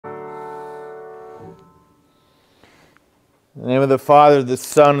In the name of the Father, the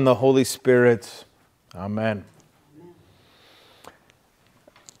Son, and the Holy Spirit. Amen.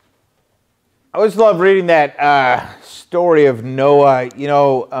 I always love reading that story of Noah. You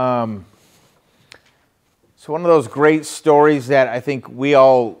know, it's one of those great stories that I think we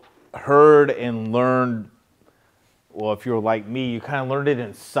all heard and learned. Well, if you're like me, you kind of learned it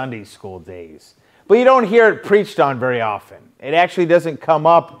in Sunday school days. But you don't hear it preached on very often. It actually doesn't come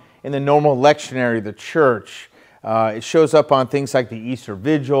up in the normal lectionary of the church. It shows up on things like the Easter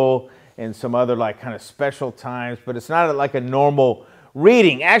Vigil and some other like kind of special times, but it's not like a normal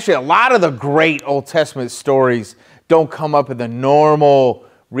reading. Actually, a lot of the great Old Testament stories don't come up in the normal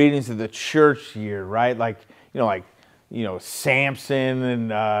readings of the church year, right? Like Samson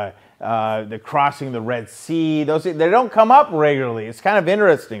and the crossing of the Red Sea. They don't come up regularly. It's kind of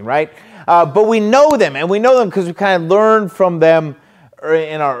interesting, right? But we know them, and we know them because we kind of learned from them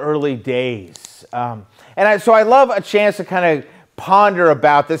in our early days. So I love a chance to kind of ponder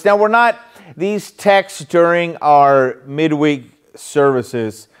about this. Now, these texts during our midweek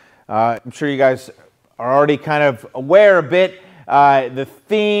services, I'm sure you guys are already kind of aware a bit. The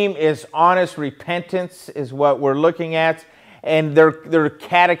theme is honest repentance is what we're looking at, and they're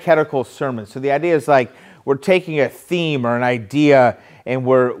catechetical sermons. So the idea is like we're taking a theme or an idea and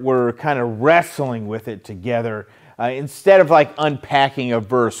we're kind of wrestling with it together instead of like unpacking a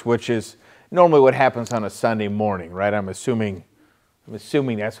verse, which is normally what happens on a Sunday morning, right? I'm assuming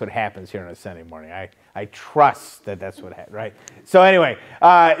that's what happens here on a Sunday morning. I trust that that's what happens, right? So anyway,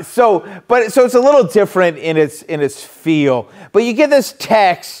 so it's a little different in its feel. But you get this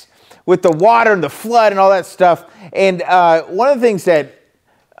text with the water and the flood and all that stuff. And one of the things that,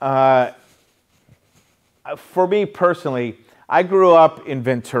 for me personally, I grew up in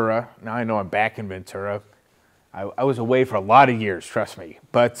Ventura. Now I know I'm back in Ventura. I was away for a lot of years, trust me.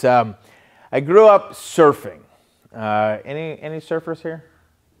 But I grew up surfing. Any surfers here?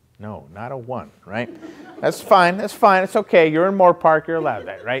 No, not a one, right? That's fine. It's okay. You're in Moorpark. You're allowed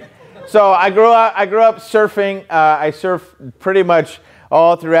that, right? So I grew up surfing. I surfed pretty much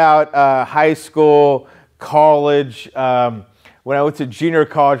all throughout high school, college. When I went to junior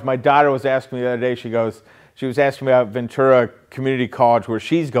college, my daughter was asking me the other day. She was asking me about Ventura Community College, where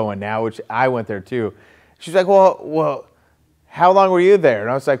she's going now, which I went there too. She's like, well, how long were you there?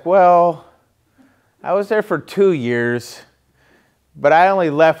 And I was like, well, I was there for 2 years, but I only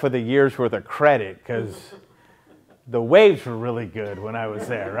left with a year's worth of credit because the waves were really good when I was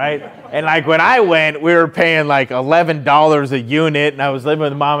there, right? And like when I went, we were paying like $11 a unit, and I was living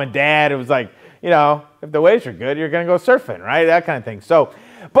with mom and dad. It was like, if the waves are good, you're going to go surfing, right? That kind of thing. So,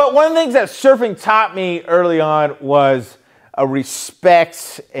 but one of the things that surfing taught me early on was a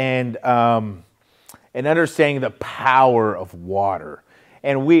respect and understanding the power of water.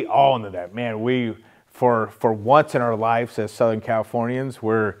 And we all know that, man. For once in our lives as Southern Californians,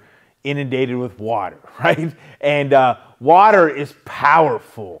 we're inundated with water, right? And water is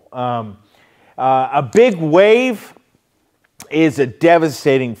powerful. A big wave is a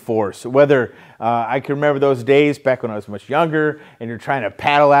devastating force. Whether I can remember those days back when I was much younger, and you're trying to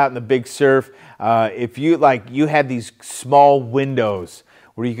paddle out in the big surf. If you had these small windows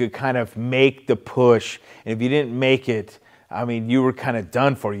where you could kind of make the push, and if you didn't make it, I mean, you were kind of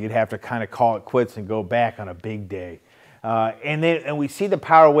done for. You'd have to kind of call it quits and go back on a big day. And we see the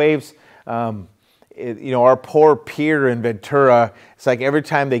power waves. Our poor pier in Ventura, it's like every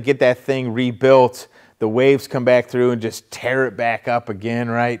time they get that thing rebuilt, the waves come back through and just tear it back up again,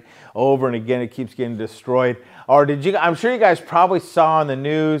 right? Over and again, it keeps getting destroyed. Or I'm sure you guys probably saw on the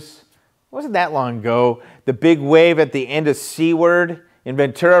news, it wasn't that long ago, the big wave at the end of Seaward in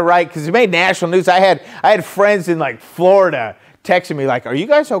Ventura, right? Because it made national news. I had friends in like Florida texting me like, "Are you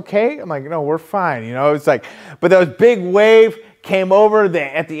guys okay?" I'm like, "No, we're fine." It's like, but that big wave came over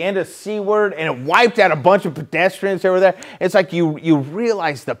at the end of Seaward, and it wiped out a bunch of pedestrians that were there. It's like you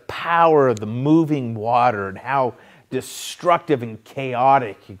realize the power of the moving water and how destructive and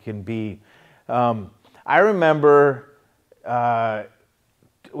chaotic it can be. I remember,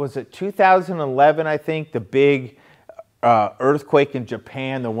 was it 2011? I think the big earthquake in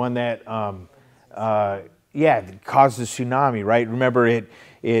Japan, the one that caused the tsunami, right? Remember it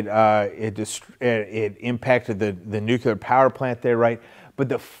impacted the nuclear power plant there, right? But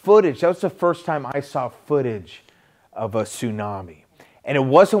the footage, that was the first time I saw footage of a tsunami. And it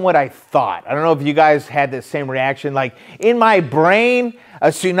wasn't what I thought. I don't know if you guys had the same reaction. Like in my brain, a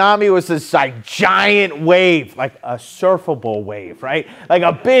tsunami was this like giant wave, like a surfable wave, right? Like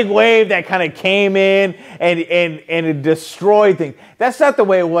a big wave that kind of came in and it destroyed things. That's not the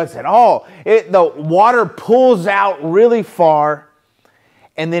way it was at all. The water pulls out really far,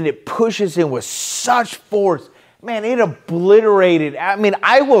 and then it pushes in with such force man, it obliterated. I mean,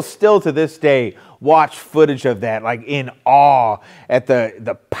 I will still to this day watch footage of that, like in awe at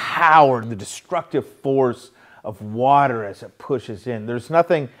the power and the destructive force of water as it pushes in. There's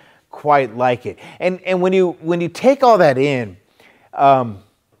nothing quite like it. And when you take all that in,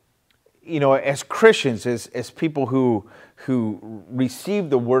 you know, as Christians, as people who receive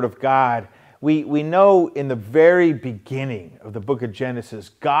the Word of God, we know in the very beginning of the book of Genesis,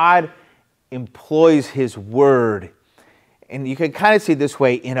 God employs His Word, and you can kind of see it this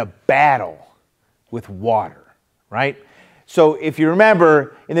way, in a battle with water, right? So if you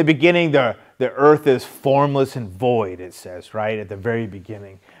remember, in the beginning, the earth is formless and void, it says, right, at the very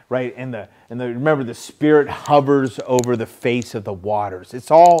beginning, right? And remember, the Spirit hovers over the face of the waters.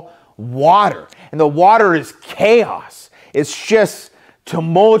 It's all water, and the water is chaos. It's just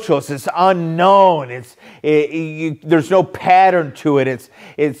tumultuous. It's unknown. There's no pattern to it.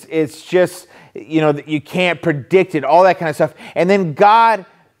 It's just, you know, you can't predict it. All that kind of stuff. And then God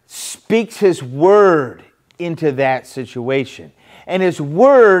speaks His Word into that situation, and His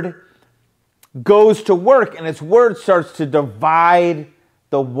Word goes to work, and His Word starts to divide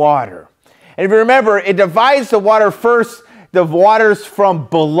the water. And if you remember, it divides the water first, the waters from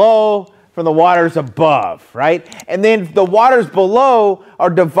below, from the waters above, right? And then the waters below are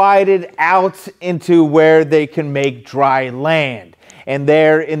divided out into where they can make dry land. And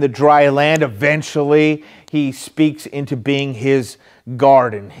there in the dry land, eventually, He speaks into being His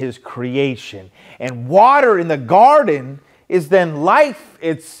garden, His creation. And water in the garden is then life.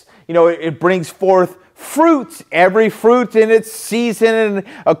 It's, you know, it brings forth fruits, every fruit in its season and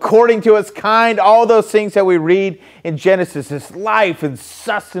according to its kind, all those things that we read in Genesis, this life and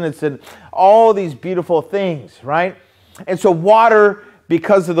sustenance and all these beautiful things, right? And so water,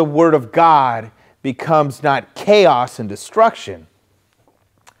 because of the Word of God, becomes not chaos and destruction,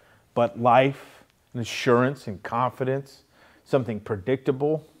 but life and assurance and confidence, something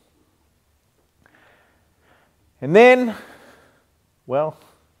predictable. And then, well,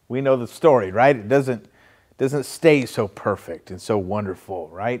 we know the story, right? It doesn't stay so perfect and so wonderful,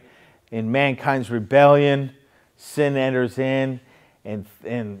 right? In mankind's rebellion, sin enters in, and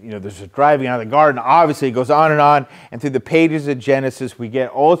you know, there's a driving out of the garden. Obviously, it goes on, and through the pages of Genesis, we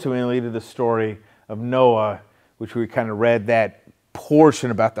get ultimately to the story of Noah, which we kind of read that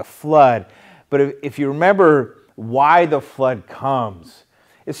portion about the flood. But if you remember why the flood comes,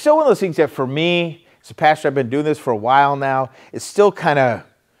 it's still one of those things that for me, as a pastor, I've been doing this for a while now, it's still kind of,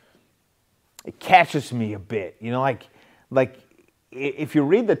 it catches me a bit. You know, like if you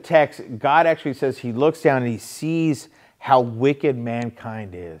read the text, God actually says He looks down and He sees how wicked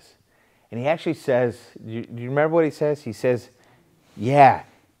mankind is. And He actually says, do you remember what He says? He says, yeah,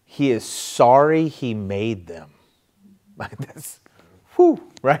 He is sorry He made them. Like that's, whew,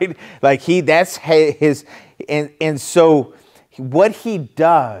 right? Like that's His, and so what He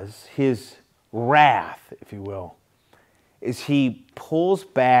does, His wrath, if you will, is He pulls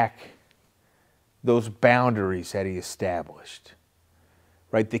back those boundaries that He established,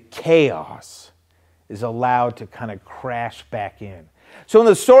 right? The chaos is allowed to kind of crash back in. So in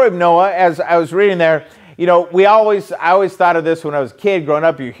the story of Noah, as I was reading there, you know, I always thought of this when I was a kid growing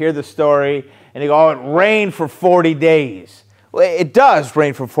up. You hear the story and you go, oh, it rained for 40 days. Well, it does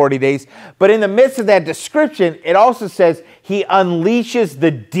rain for 40 days, but in the midst of that description, it also says He unleashes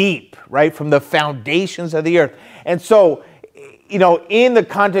the deep, right, from the foundations of the earth. And so, you know, in the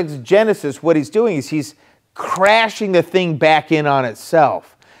context of Genesis, what He's doing is He's crashing the thing back in on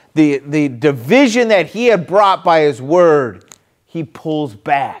itself. The division that He had brought by His Word, He pulls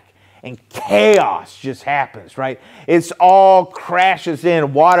back. And chaos just happens, right? It's all crashes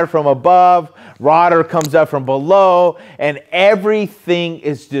in. Water from above, water comes up from below, and everything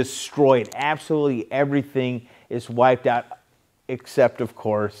is destroyed. Absolutely everything is wiped out, except, of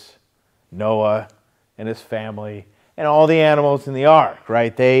course, Noah and his family and all the animals in the ark,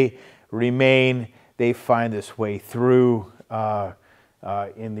 right? They remain, they find this way through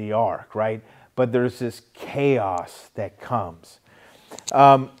in the ark, right? But there's this chaos that comes.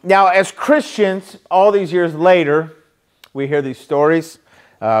 Now, as Christians, all these years later, we hear these stories.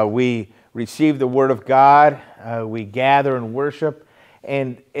 We receive the Word of God. We gather and worship.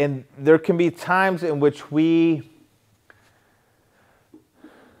 And there can be times in which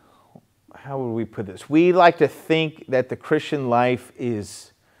how would we put this? We like to think that the Christian life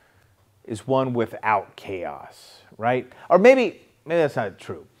is one without chaos, right? Or maybe that's not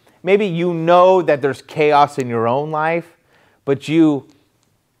true. Maybe you know that there's chaos in your own life, but you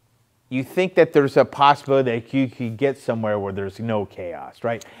think that there's a possibility that you could get somewhere where there's no chaos,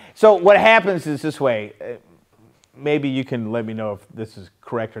 right? So what happens is this way. maybe you can let me know if this is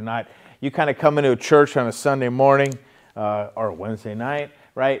correct or not. You kind of come into a church on a Sunday morning or a Wednesday night,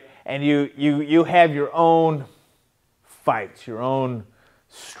 right? And you have your own fights, your own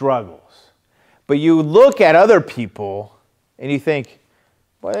struggles. But you look at other people and you think,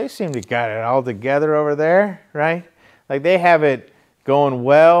 boy, they seem to got it all together over there, right? Like they have it going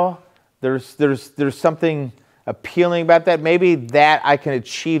well. There's something appealing about that. Maybe that I can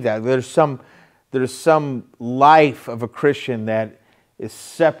achieve that. There's some life of a Christian that is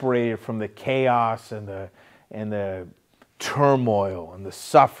separated from the chaos and the turmoil and the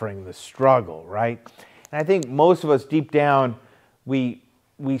suffering, the struggle, right? And I think most of us deep down, we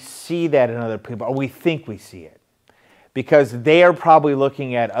see that in other people, or we think we see it, because they are probably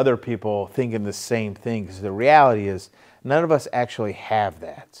looking at other people thinking the same thing, because the reality is none of us actually have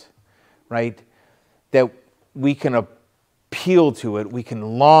that, right? That we can appeal to it, we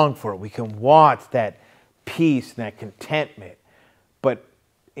can long for it, we can want that peace and that contentment. But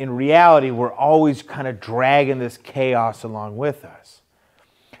in reality, we're always kind of dragging this chaos along with us.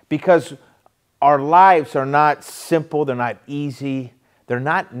 Because our lives are not simple, they're not easy, they're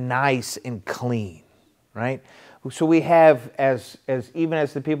not nice and clean, right? So we have, even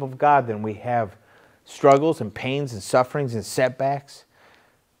as the people of God, then we have struggles and pains and sufferings and setbacks.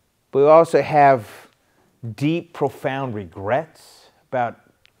 But we also have deep, profound regrets about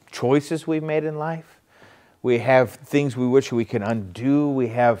choices we've made in life. We have things we wish we could undo. We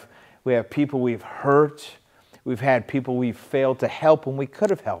have people we've hurt. We've had people we've failed to help when we could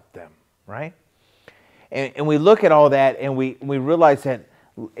have helped them, right? And we look at all that and we realize that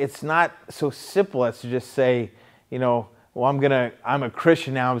it's not so simple as to just say, well, I'm a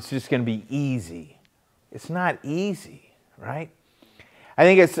Christian now, it's just going to be easy. It's not easy, right? I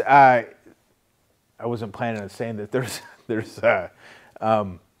think it's, I wasn't planning on saying that. There's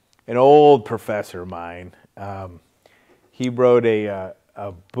an old professor of mine. He wrote a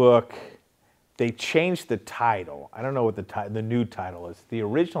book. They changed the title. I don't know what the new title is. The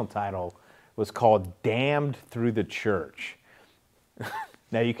original title was called "Damned Through the Church."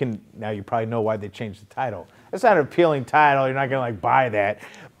 Now you probably know why they changed the title. That's not an appealing title. You're not going to buy that,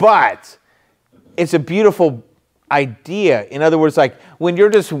 but it's a beautiful idea. In other words, like when you're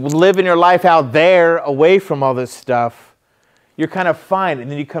just living your life out there away from all this stuff, you're kind of fine.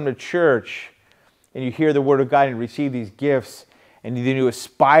 And then you come to church and you hear the Word of God and receive these gifts, and then you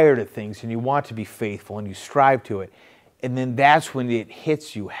aspire to things and you want to be faithful and you strive to it. And then that's when it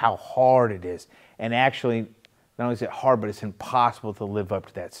hits you how hard it is. And actually, not only is it hard, but it's impossible to live up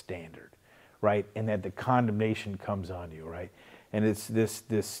to that standard, right? And that the condemnation comes on you, right? And it's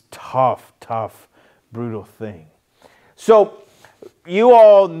this tough, brutal thing. So you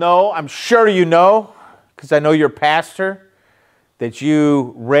all know, I'm sure you know, because I know you're a pastor, that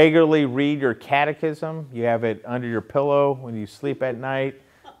you regularly read your catechism. You have it under your pillow when you sleep at night.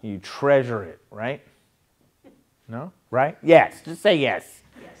 You treasure it, right? No? Right? Yes. Just say yes.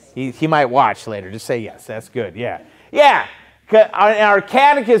 He might watch later. Just say yes. That's good. Yeah. Yeah. Our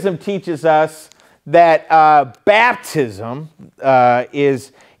catechism teaches us that baptism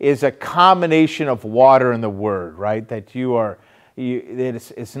is a combination of water and the Word, right? That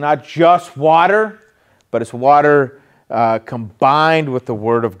it's not just water, but it's water combined with the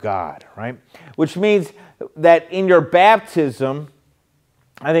Word of God, right? Which means that in your baptism,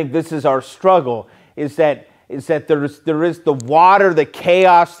 I think this is our struggle, is that there is the water, the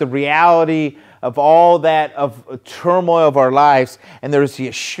chaos, the reality of all that, of turmoil of our lives, and there's the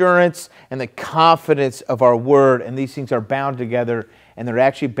assurance and the confidence of our Word, and these things are bound together, and they're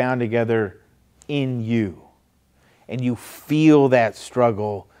actually bound together in you. And you feel that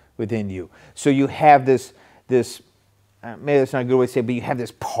struggle within you. So you have this maybe that's not a good way to say it, but you have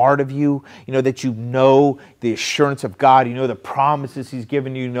this part of you, that you know the assurance of God, you know the promises He's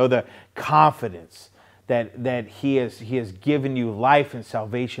given you, you know the confidence that He has given you life and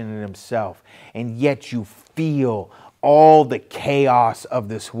salvation in Himself. And yet you feel all the chaos of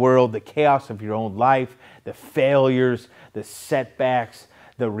this world, the chaos of your own life, the failures, the setbacks,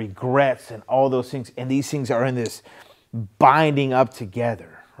 the regrets, and all those things. And these things are in this binding up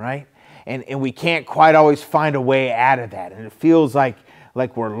together, right? And we can't quite always find a way out of that. And it feels like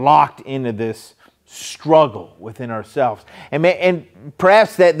we're locked into this struggle within ourselves. And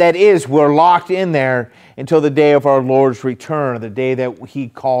perhaps that is, we're locked in there until the day of our Lord's return, or the day that He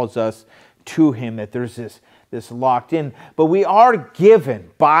calls us to Him, that there's this locked in. But we are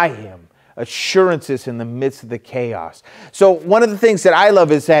given by Him assurances in the midst of the chaos. So one of the things that I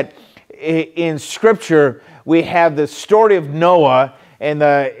love is that in Scripture, we have the story of Noah and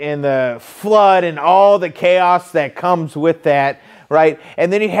the flood and all the chaos that comes with that, right?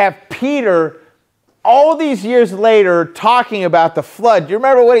 And then you have Peter all these years later talking about the flood. Do you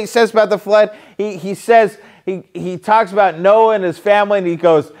remember what he says about the flood? He says, he talks about Noah and his family, and he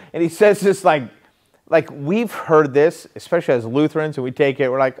goes, and he says this like we've heard this, especially as Lutherans, and we take it,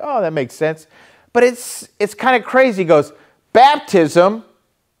 we're like, oh, that makes sense. But it's kind of crazy. He goes, baptism,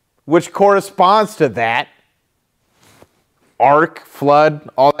 which corresponds to that, ark, flood,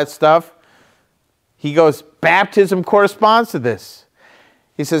 all that stuff. He goes, baptism corresponds to this.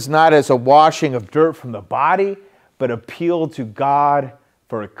 He says, not as a washing of dirt from the body, but appeal to God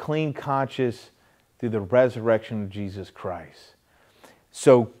for a clean conscience through the resurrection of Jesus Christ.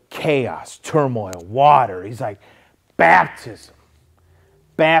 So chaos, turmoil, water. He's like, baptism.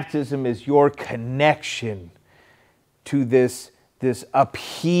 Baptism is your connection to this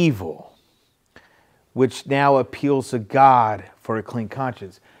upheaval, which now appeals to God for a clean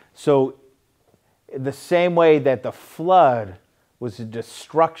conscience. So the same way that the flood was a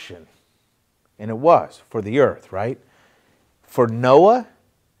destruction, and it was for the earth, right? For Noah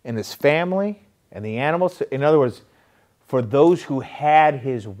and his family and the animals, in other words, for those who had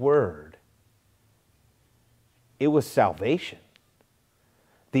his word, it was salvation.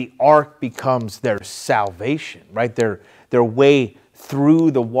 The ark becomes their salvation, right? Their way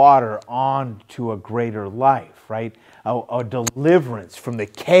through the water on to a greater life, right? A deliverance from the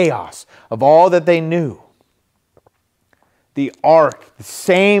chaos of all that they knew. The ark, the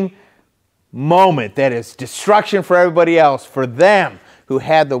same moment that is destruction for everybody else, for them who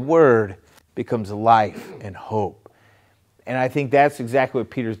had the word, becomes life and hope. And I think that's exactly what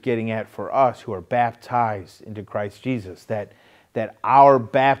Peter's getting at for us who are baptized into Christ Jesus, that our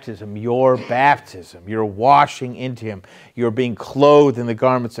baptism, your washing into him, you're being clothed in the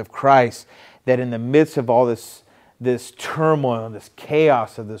garments of Christ, that in the midst of all this turmoil and this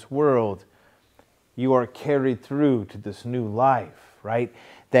chaos of this world, you are carried through to this new life, right?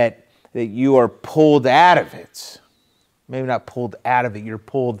 That you are pulled out of it. Maybe not pulled out of it, you're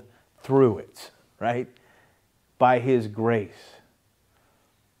pulled through it, right? By his grace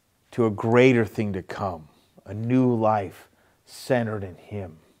to a greater thing to come, a new life centered in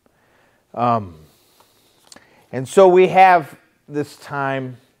him. And so we have this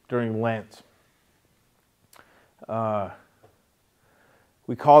time during Lent.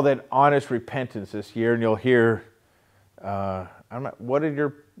 We call that honest repentance this year, and you'll hear. What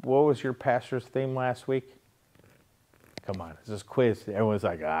was your pastor's theme last week? Come on, it's this quiz. Everyone's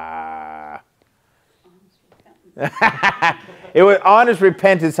like, It was honest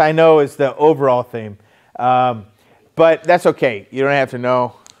repentance. I know is the overall theme, but that's okay. You don't have to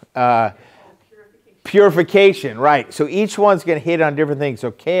know. Purification, right? So each one's going to hit on different things.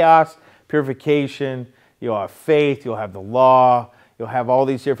 So chaos, purification. You'll have faith. You'll have the law. You'll have all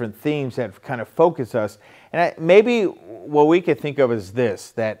these different themes that kind of focus us. And maybe what we could think of is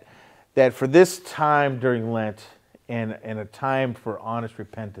this, that for this time during Lent and a time for honest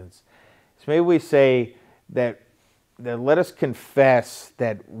repentance, so maybe we say that let us confess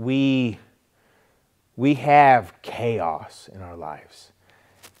that we have chaos in our lives,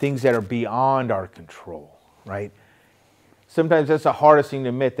 things that are beyond our control, right? Sometimes that's the hardest thing to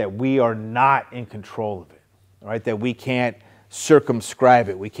admit, that we are not in control of it, right? That we can't circumscribe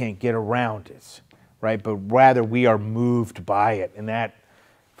it, we can't get around it, right? But rather we are moved by it, and that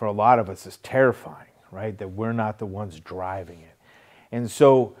for a lot of us is terrifying, right? That we're not the ones driving it. And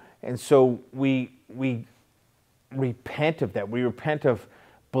so we repent of that. We repent of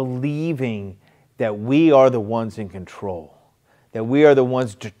believing that we are the ones in control, that we are the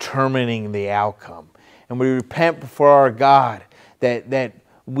ones determining the outcome. And we repent before our God that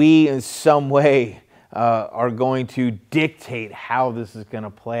we in some way are going to dictate how this is going to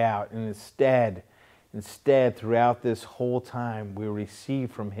play out. And instead, throughout this whole time, we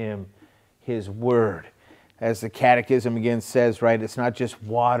receive from him his word. As the Catechism again says, right, it's not just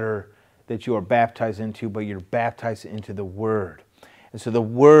water that you are baptized into, but you're baptized into the word. And so the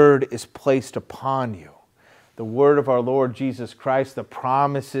word is placed upon you. The word of our Lord Jesus Christ, the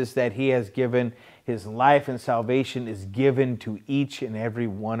promises that he has given, his life and salvation is given to each and every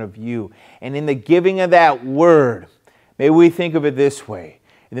one of you. And in the giving of that word, may we think of it this way.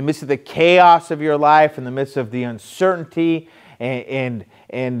 In the midst of the chaos of your life, in the midst of the uncertainty and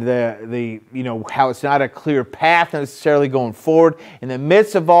the how it's not a clear path necessarily going forward, in the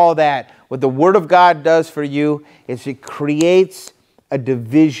midst of all that, what the Word of God does for you is it creates a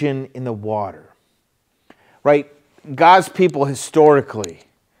division in the water. Right? God's people historically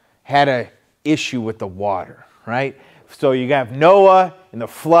had an issue with the water, right? So you have Noah and the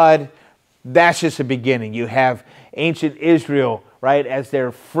flood. That's just the beginning. You have ancient Israel, right, as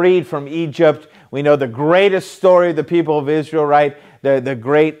they're freed from Egypt. We know the greatest story of the people of Israel, right? the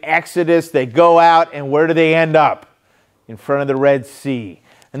great Exodus. They go out, and where do they end up? In front of the Red Sea.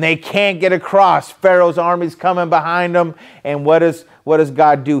 And they can't get across. Pharaoh's army's coming behind them. And what does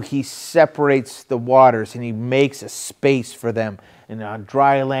God do? He separates the waters, and he makes a space for them. And on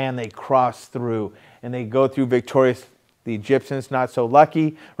dry land, they cross through, and they go through victorious. The Egyptians, not so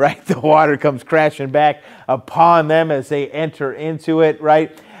lucky, right? The water comes crashing back upon them as they enter into it,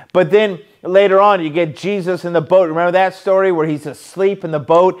 right? But then later on, you get Jesus in the boat. Remember that story where he's asleep in the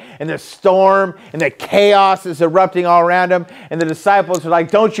boat, and the storm and the chaos is erupting all around him, and the disciples are like,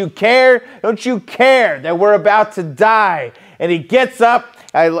 don't you care? Don't you care that we're about to die? And he gets up.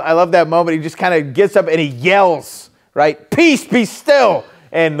 I love that moment. He just kind of gets up and he yells, right? Peace, be still.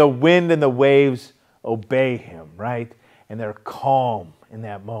 And the wind and the waves obey him, right? And they're calm in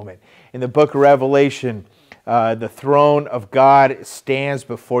that moment. In the book of Revelation, the throne of God stands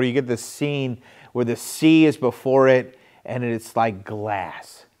before you. You get the scene where the sea is before it, and it's like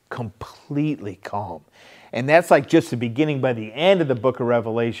glass, completely calm. And that's like just the beginning. By the end of the book of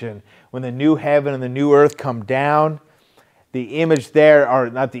Revelation, when the new heaven and the new earth come down, the image there, or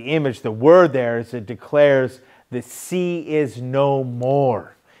not the image, the word there is it declares the sea is no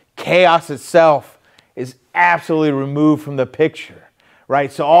more. Chaos itself is absolutely removed from the picture,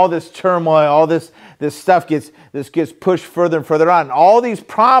 right? So all this turmoil, all this stuff gets pushed further and further on. And all these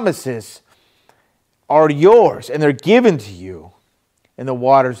promises are yours, and they're given to you in the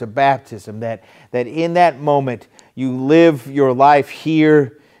waters of baptism, that in that moment you live your life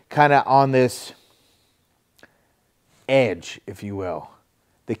here kind of on this edge, if you will.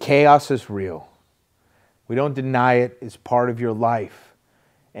 The chaos is real. We don't deny it. It's part of your life.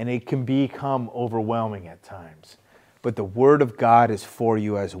 And it can become overwhelming at times. But the Word of God is for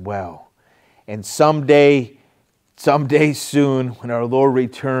you as well. And someday soon, when our Lord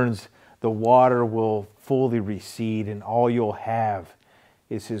returns, the water will fully recede, and all you'll have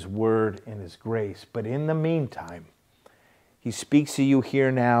is His Word and His grace. But in the meantime, He speaks to you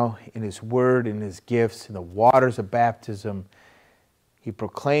here now in His Word and His gifts, in the waters of baptism. He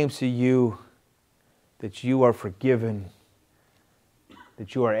proclaims to you that you are forgiven,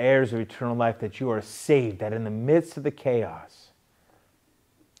 that you are heirs of eternal life, that you are saved, that in the midst of the chaos,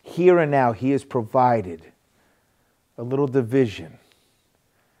 here and now, He has provided a little division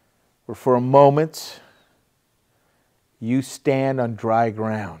where for a moment you stand on dry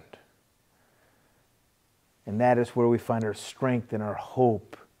ground. And that is where we find our strength and our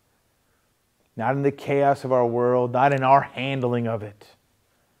hope. Not in the chaos of our world, not in our handling of it,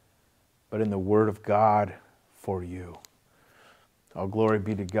 but in the Word of God for you. All glory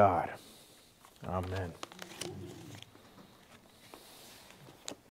be to God. Amen.